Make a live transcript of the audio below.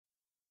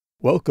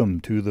Welcome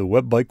to the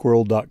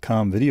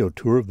webBikeWorld.com video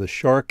tour of the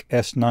Shark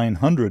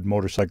S900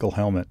 motorcycle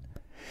helmet.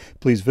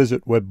 Please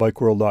visit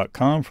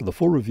webBikeWorld.com for the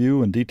full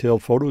review and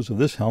detailed photos of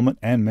this helmet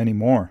and many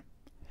more.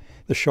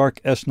 The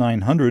Shark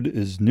S900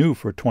 is new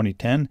for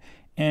 2010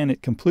 and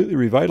it completely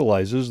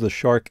revitalizes the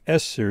Shark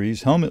S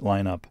series helmet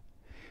lineup.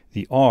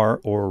 The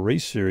R, or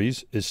Race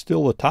Series, is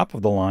still the top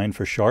of the line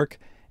for Shark,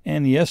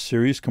 and the S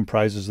series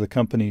comprises the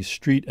company's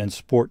street and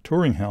sport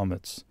touring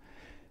helmets.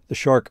 The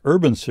Shark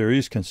Urban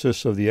series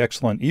consists of the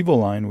excellent Evo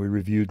line we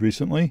reviewed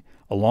recently,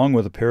 along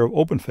with a pair of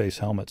open-face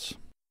helmets.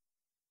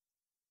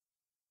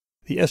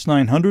 The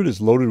S900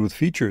 is loaded with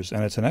features,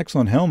 and it's an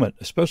excellent helmet,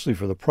 especially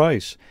for the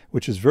price,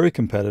 which is very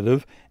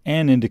competitive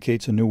and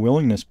indicates a new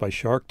willingness by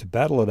Shark to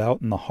battle it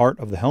out in the heart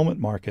of the helmet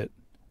market.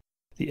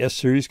 The S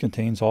series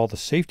contains all the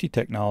safety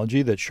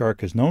technology that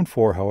Shark is known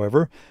for,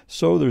 however,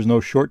 so there's no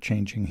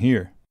shortchanging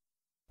here.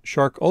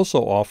 Shark also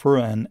offer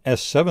an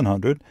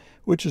S900,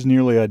 which is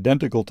nearly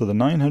identical to the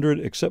 900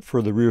 except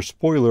for the rear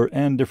spoiler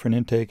and different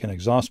intake and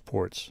exhaust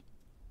ports.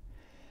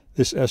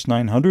 This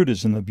S900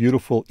 is in the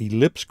beautiful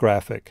Ellipse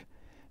graphic.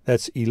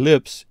 That's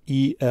Ellipse,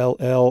 E-L-L-I-P-S-E,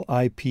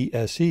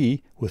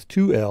 with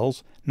two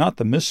L's, not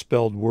the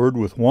misspelled word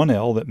with one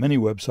L that many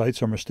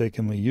websites are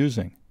mistakenly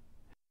using.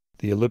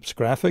 The Ellipse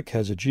graphic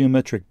has a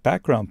geometric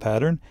background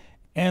pattern,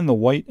 and the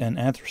white and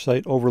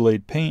anthracite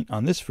overlaid paint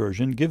on this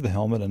version give the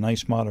helmet a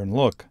nice modern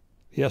look.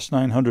 The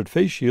S900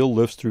 face shield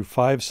lifts through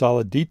 5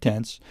 solid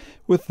detents,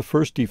 with the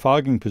first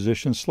defogging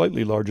position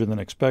slightly larger than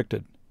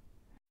expected.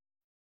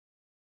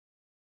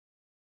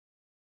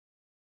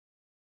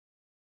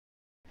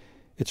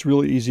 It's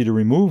really easy to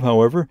remove,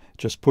 however.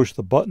 Just push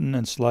the button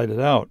and slide it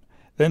out,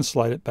 then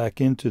slide it back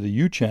into the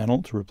U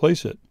channel to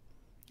replace it.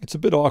 It's a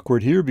bit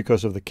awkward here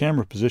because of the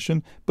camera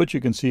position, but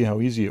you can see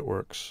how easy it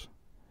works.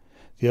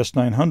 The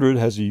S900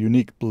 has a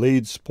unique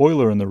blade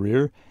spoiler in the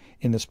rear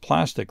in this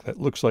plastic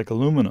that looks like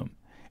aluminum,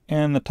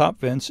 and the top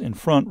vents in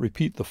front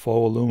repeat the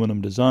faux aluminum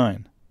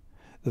design.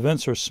 The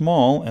vents are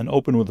small and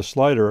open with a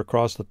slider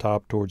across the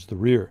top towards the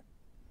rear.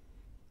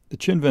 The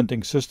chin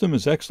venting system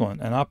is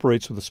excellent and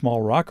operates with a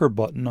small rocker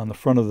button on the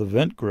front of the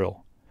vent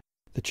grill.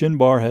 The chin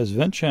bar has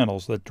vent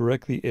channels that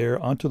direct the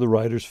air onto the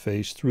rider's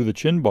face through the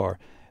chin bar.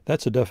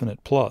 That's a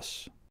definite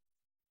plus.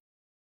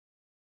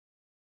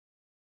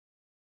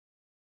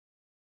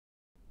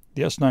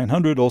 The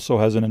S900 also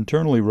has an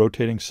internally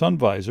rotating sun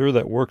visor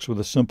that works with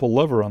a simple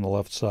lever on the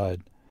left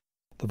side.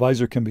 The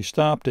visor can be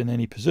stopped in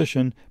any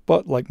position,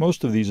 but like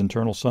most of these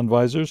internal sun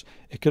visors,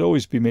 it could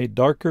always be made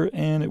darker,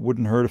 and it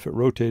wouldn't hurt if it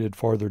rotated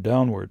farther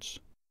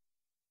downwards.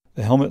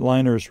 The helmet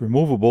liner is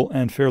removable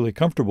and fairly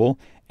comfortable,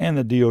 and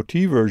the DOT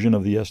version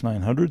of the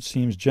S900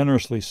 seems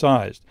generously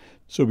sized,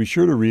 so be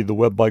sure to read the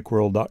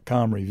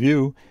webBikeWorld.com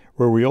review,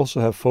 where we also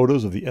have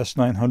photos of the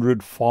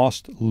S900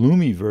 Faust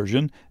Lumi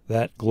version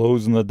that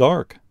glows in the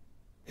dark.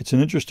 It's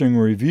an interesting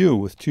review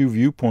with two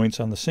viewpoints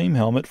on the same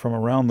helmet from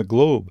around the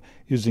globe,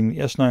 using the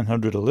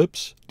S900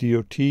 Ellipse,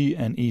 DOT,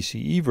 and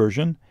ECE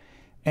version,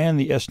 and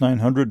the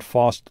S900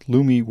 Faust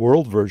Lumi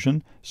World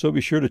version, so be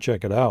sure to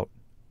check it out.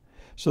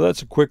 So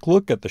that's a quick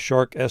look at the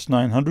Shark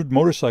S900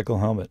 motorcycle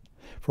helmet.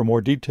 For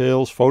more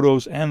details,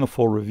 photos, and the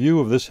full review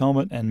of this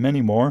helmet and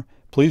many more,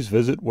 please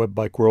visit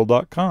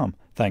webBikeWorld.com.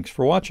 Thanks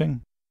for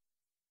watching.